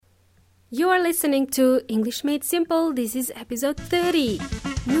You are listening to English Made Simple. This is episode 30.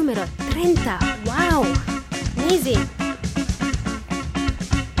 Número 30. Wow! Amazing!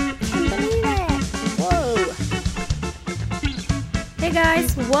 Can't believe it! Whoa! Hey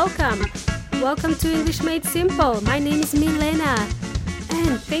guys, welcome! Welcome to English Made Simple. My name is Milena.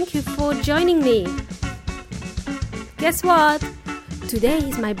 And thank you for joining me. Guess what? Today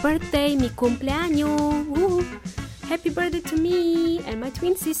is my birthday, mi cumpleaños. Woo. Happy birthday to me and my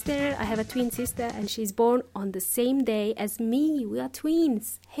twin sister. I have a twin sister and she's born on the same day as me. We are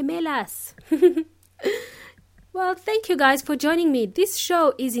twins. Gemelas. Well, thank you guys for joining me. This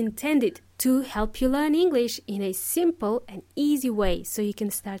show is intended to help you learn English in a simple and easy way so you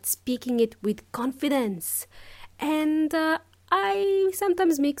can start speaking it with confidence. And I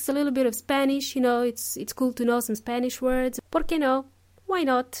sometimes mix a little bit of Spanish. You know, it's cool to know some Spanish words. ¿Por qué no? Why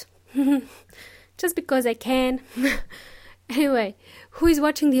not? Just because I can. Anyway, who is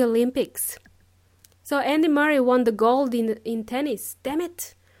watching the Olympics? So Andy Murray won the gold in tennis. Damn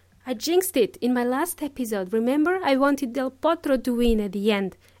it. I jinxed it in my last episode. Remember? I wanted Del Potro to win at the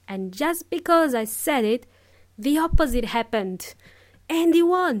end. And just because I said it, the opposite happened. Andy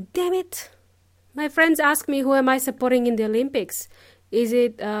won. Damn it. My friends ask me who am I supporting in the Olympics. Is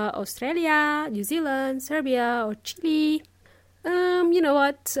it Australia, New Zealand, Serbia, or Chile? You know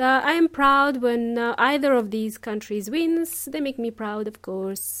what? I am proud when either of these countries wins. They make me proud, of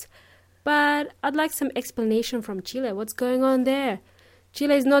course. But I'd like some explanation from Chile. What's going on there?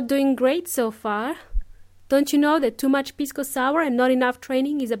 Chile is not doing great so far. Don't you know that too much pisco sour and not enough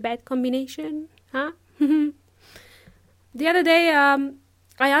training is a bad combination? Huh? The other day,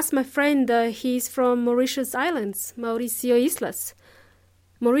 I asked my friend, he's from Mauritius Islands, Mauricio Islas.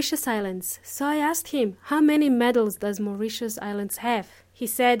 Mauritius Islands. So I asked him, how many medals does Mauritius Islands have? He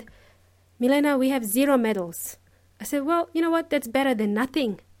said, Milena, we have 0 medals. I said, well, you know what? That's better than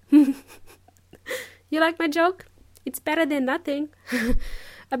nothing. You like my joke? It's better than nothing.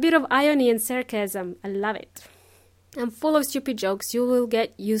 A bit of irony and sarcasm. I love it. I'm full of stupid jokes. You will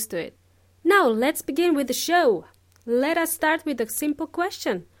get used to it. Now, let's begin with the show. Let us start with a simple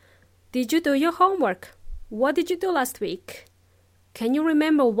question. Did you do your homework? What did you do last week? Can you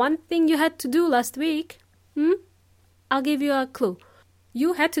remember one thing you had to do last week? I'll give you a clue.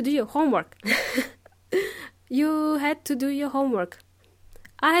 You had to do your homework. You had to do your homework.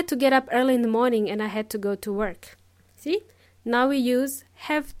 I had to get up early in the morning and I had to go to work. See? Now we use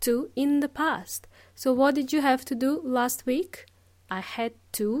have to in the past. So what did you have to do last week? I had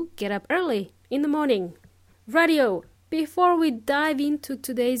to get up early in the morning. Radio, before we dive into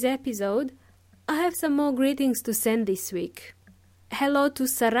today's episode, I have some more greetings to send this week. Hello to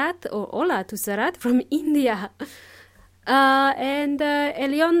Sarat, or hola to Sarat from India. And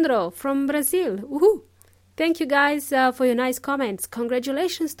Eliandro from Brazil. Woohoo! Thank you guys for your nice comments.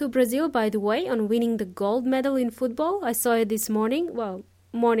 Congratulations to Brazil, by the way, on winning the gold medal in football. I saw it this morning. Well,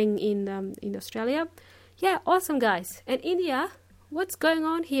 morning in Australia. Yeah, awesome, guys. And India, what's going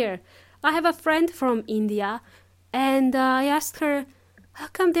on here? I have a friend from India, and I asked her, how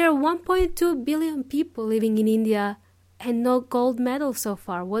come there are 1.2 billion people living in India and no gold medal so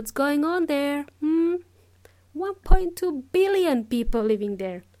far? What's going on there? 1.2 billion people living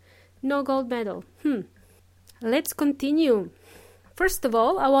there. No gold medal. Let's continue. First of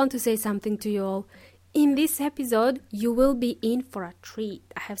all, I want to say something to you all. In this episode, you will be in for a treat.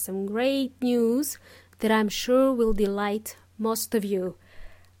 I have some great news that I'm sure will delight most of you.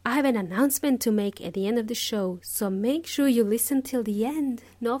 I have an announcement to make at the end of the show, so make sure you listen till the end.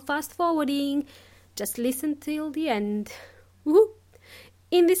 No fast forwarding, just listen till the end. Woo-hoo.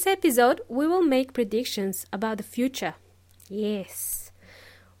 In this episode, we will make predictions about the future. Yes.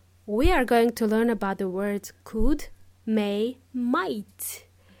 We are going to learn about the words could, may, might.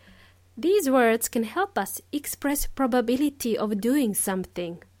 These words can help us express probability of doing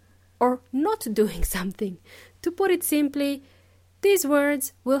something or not doing something. To put it simply, these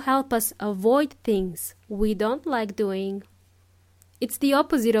words will help us avoid things we don't like doing. It's the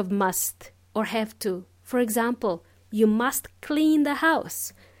opposite of must or have to. For example, you must clean the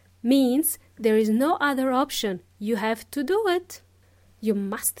house. Means there is no other option. You have to do it. You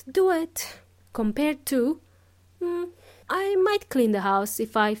must do it. Compared to, I might clean the house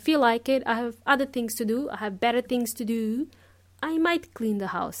if I feel like it. I have other things to do. I have better things to do. I might clean the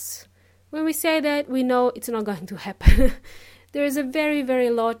house. When we say that, we know it's not going to happen. There is a very, very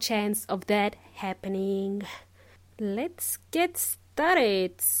low chance of that happening. Let's get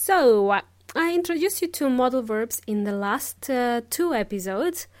started. So, I introduced you to modal verbs in the last 2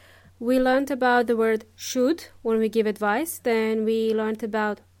 episodes. We learned about the word should when we give advice. Then we learned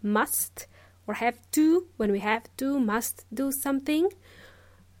about must or have to when we have to, must do something.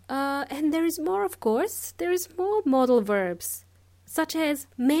 And there is more, of course. There is more modal verbs, such as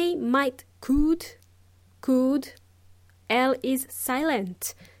may, might, could. L is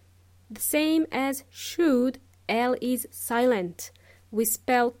silent. The same as should, L is silent. We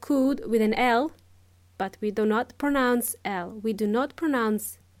spell could with an L, but we do not pronounce L. We do not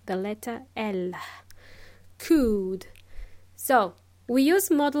pronounce the letter L. Could. So, we use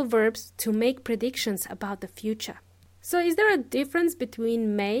modal verbs to make predictions about the future. So, is there a difference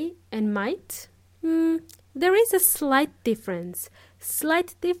between may and might? There is a slight difference.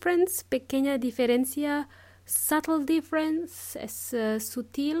 Slight difference, pequeña diferencia, subtle difference,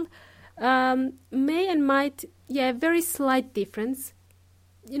 sutil. May and might, very slight difference.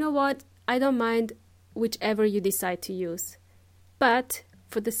 You know what? I don't mind whichever you decide to use. But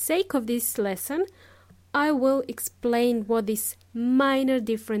for the sake of this lesson, I will explain what this minor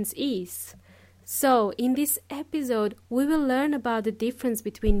difference is. So, in this episode, we will learn about the difference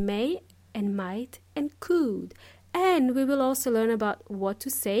between may and might and could. And we will also learn about what to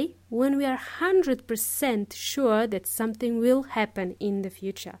say when we are 100% sure that something will happen in the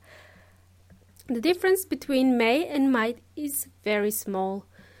future. The difference between may and might is very small.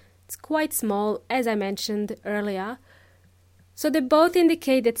 It's quite small, as I mentioned earlier. So they both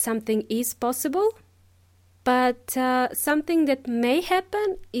indicate that something is possible, but something that may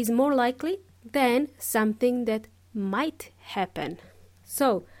happen is more likely than something that might happen.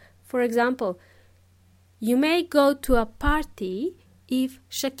 So, for example, you may go to a party if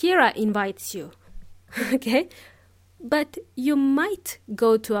Shakira invites you, okay? But you might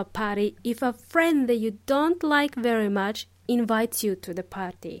go to a party if a friend that you don't like very much invites you to the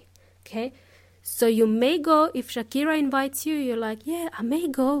party, okay? So you may go if Shakira invites you, you're like, yeah, I may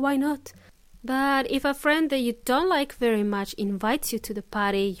go, why not? But if a friend that you don't like very much invites you to the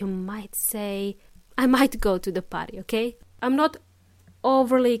party, you might say, I might go to the party, okay? I'm not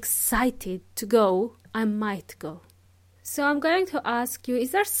overly excited to go, I might go. So I'm going to ask you,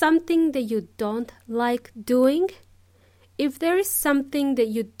 is there something that you don't like doing? If there is something that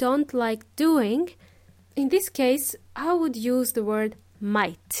you don't like doing, in this case, I would use the word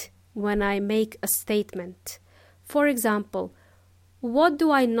might when I make a statement. For example, what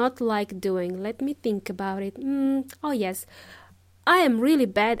do I not like doing? Let me think about it. Oh yes, I am really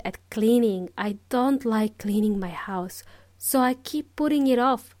bad at cleaning. I don't like cleaning my house, so I keep putting it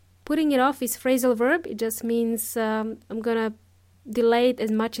off. Putting it off is phrasal verb. It just means I'm gonna delay it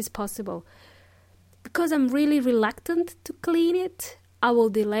as much as possible. Because I'm really reluctant to clean it, I will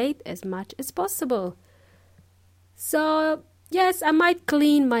delay it as much as possible. So, yes, I might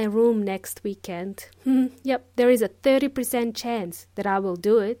clean my room next weekend. Yep, there is a 30% chance that I will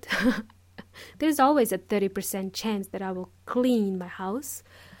do it. There's always a 30% chance that I will clean my house.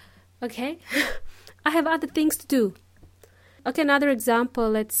 Okay? I have other things to do. Okay, another example.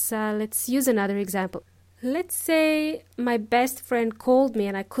 Let's use another example. Let's say my best friend called me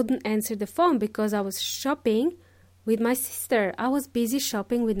and I couldn't answer the phone because I was shopping with my sister. I was busy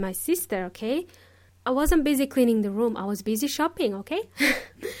shopping with my sister, okay? I wasn't busy cleaning the room. I was busy shopping, okay?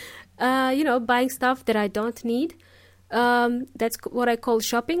 Buying stuff that I don't need. That's what I call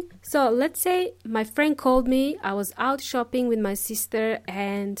shopping. So let's say my friend called me. I was out shopping with my sister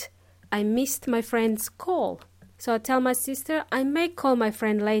and I missed my friend's call. So I tell my sister, I may call my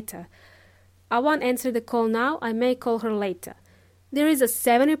friend later. I won't answer the call now. I may call her later. There is a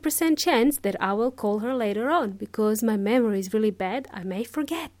 70% chance that I will call her later on because my memory is really bad. I may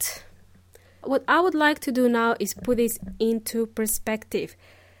forget. What I would like to do now is put this into perspective.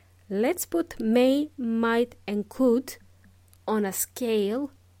 Let's put may, might, and could on a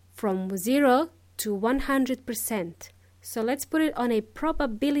scale from 0 to 100%. So let's put it on a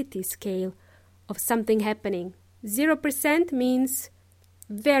probability scale of something happening. 0% means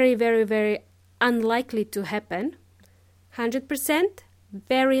very, very, very unlikely to happen. 100%,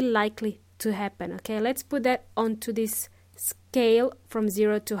 very likely to happen. Okay, let's put that onto this scale from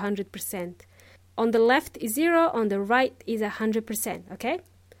 0 to 100%. On the left is 0, on the right is 100%. Okay?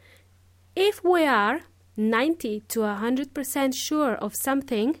 If we are 90 to 100% sure of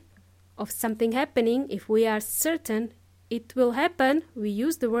something happening, if we are certain it will happen, we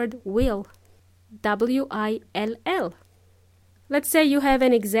use the word will. W-I-L-L. Let's say you have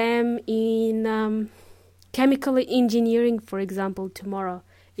an exam in chemical engineering, for example, tomorrow.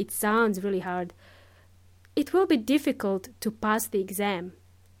 It sounds really hard. It will be difficult to pass the exam.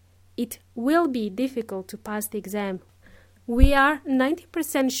 It will be difficult to pass the exam. We are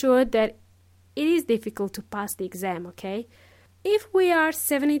 90% sure that it is difficult to pass the exam, okay? If we are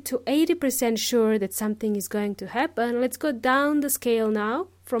 70 to 80% sure that something is going to happen, let's go down the scale now.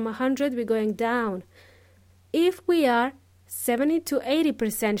 From 100, we're going down. If we are 70 to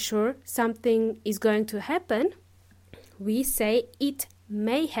 80% sure something is going to happen, we say it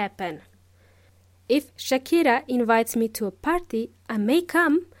may happen. If Shakira invites me to a party, I may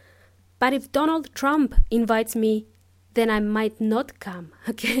come, but if Donald Trump invites me, then I might not come,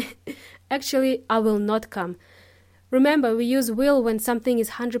 okay? Actually, I will not come. Remember, we use will when something is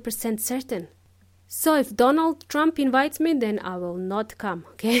 100% certain. So if Donald Trump invites me, then I will not come,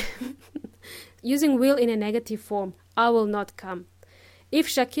 okay? Using will in a negative form, I will not come. If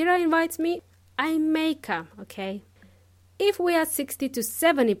Shakira invites me, I may come, okay? If we are 60 to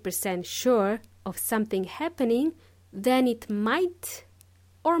 70% sure of something happening, then it might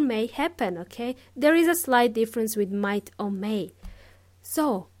or may happen, okay? There is a slight difference with might or may.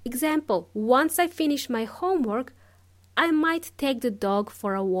 So, example, once I finish my homework, I might take the dog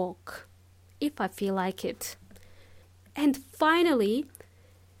for a walk, if I feel like it. And finally,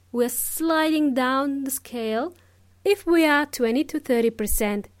 we're sliding down the scale. If we are 20 to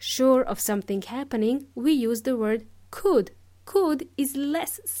 30% sure of something happening, we use the word could. Could is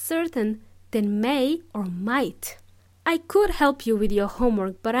less certain than may or might. I could help you with your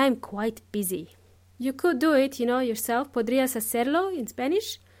homework, but I'm quite busy. You could do it, yourself. Podrías hacerlo in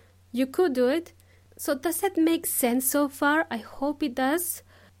Spanish. You could do it. So does that make sense so far? I hope it does.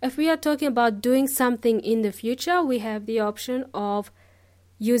 If we are talking about doing something in the future, we have the option of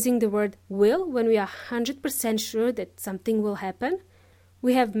using the word will when we are 100% sure that something will happen.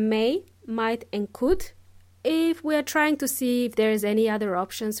 We have may, might, and could. If we are trying to see if there is any other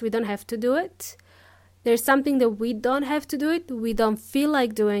options, we don't have to do it. There's something that we don't have to do it. We don't feel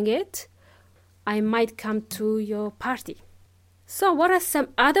like doing it. I might come to your party. So what are some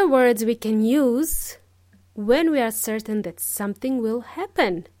other words we can use when we are certain that something will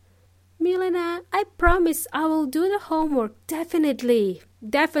happen? Milena, I promise I will do the homework. Definitely.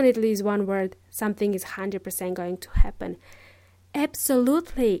 Definitely is one word. Something is 100% going to happen.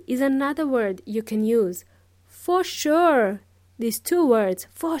 Absolutely is another word you can use. For sure. These two words,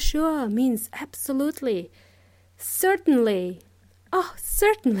 for sure, means absolutely. Certainly. Oh,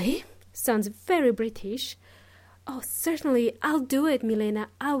 certainly. Sounds very British. Oh, certainly, I'll do it, Milena.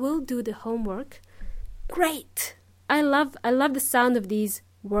 I will do the homework. Great. I love the sound of these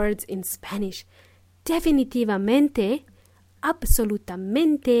words in Spanish. Definitivamente,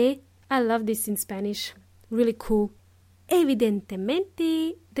 absolutamente. I love this in Spanish. Really cool.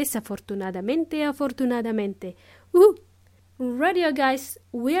 Evidentemente, desafortunadamente, afortunadamente. Radio guys,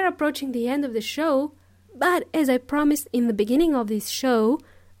 we are approaching the end of the show, but as I promised in the beginning of this show,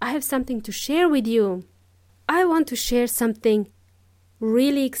 I have something to share with you. I want to share something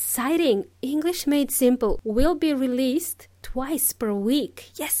really exciting. English Made Simple will be released twice per week.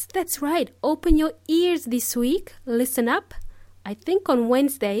 Yes, that's right. Open your ears this week. Listen up. I think on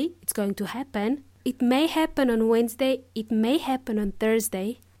Wednesday it's going to happen. It may happen on Wednesday. It may happen on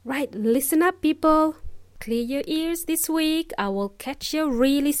Thursday. Right, listen up, people. Clear your ears this week. I will catch you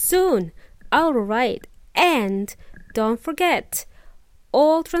really soon. All right. And don't forget,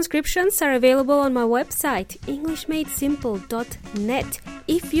 all transcriptions are available on my website, EnglishMadeSimple.net.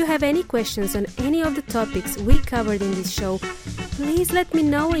 If you have any questions on any of the topics we covered in this show, please let me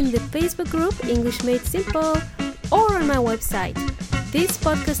know in the Facebook group English Made Simple or on my website. This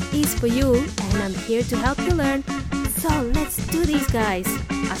podcast is for you and I'm here to help you learn. So let's do this, guys.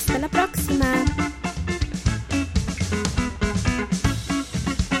 Hasta la próxima.